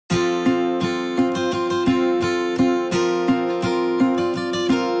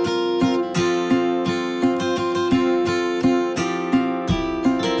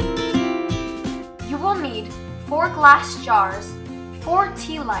glass jars, 4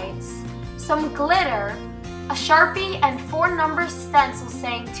 tea lights, some glitter, a Sharpie and 4 number stencils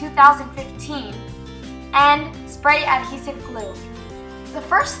saying 2015, and spray adhesive glue. The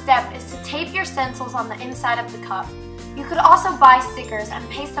first step is to tape your stencils on the inside of the cup. You could also buy stickers and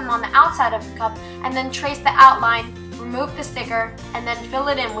paste them on the outside of the cup and then trace the outline, remove the sticker, and then fill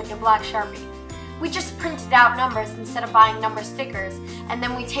it in with your black Sharpie. We just printed out numbers instead of buying number stickers, and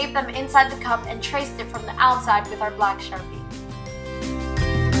then we taped them inside the cup and traced it from the outside with our black Sharpie.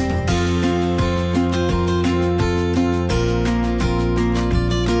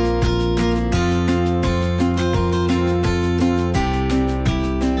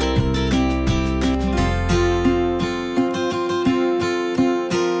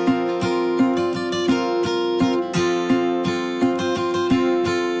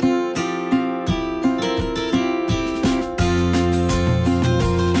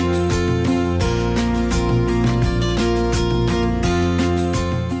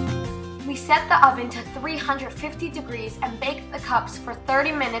 Set the oven to 350 degrees and bake the cups for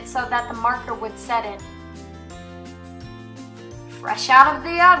 30 minutes so that the marker would set in. Fresh out of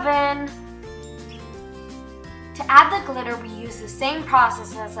the oven! To add the glitter, we use the same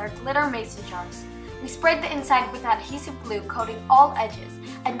process as our glitter mason jars. We sprayed the inside with adhesive glue, coating all edges,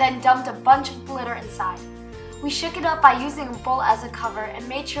 and then dumped a bunch of glitter inside. We shook it up by using a bowl as a cover and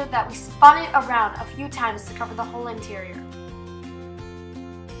made sure that we spun it around a few times to cover the whole interior.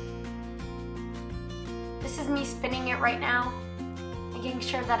 This is me spinning it right now, making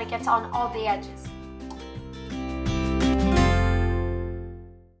sure that it gets on all the edges.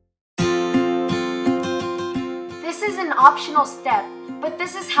 This is an optional step, but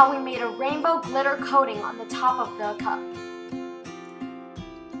this is how we made a rainbow glitter coating on the top of the cup.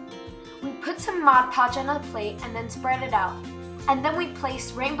 We put some Mod Podge on a plate and then spread it out, and then we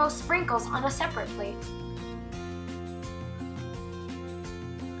placed rainbow sprinkles on a separate plate.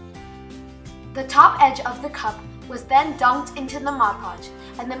 The top edge of the cup was then dunked into the Mod Podge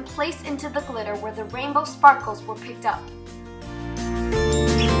and then placed into the glitter where the rainbow sparkles were picked up.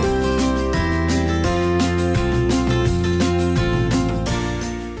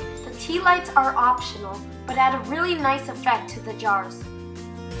 The tea lights are optional, but add a really nice effect to the jars.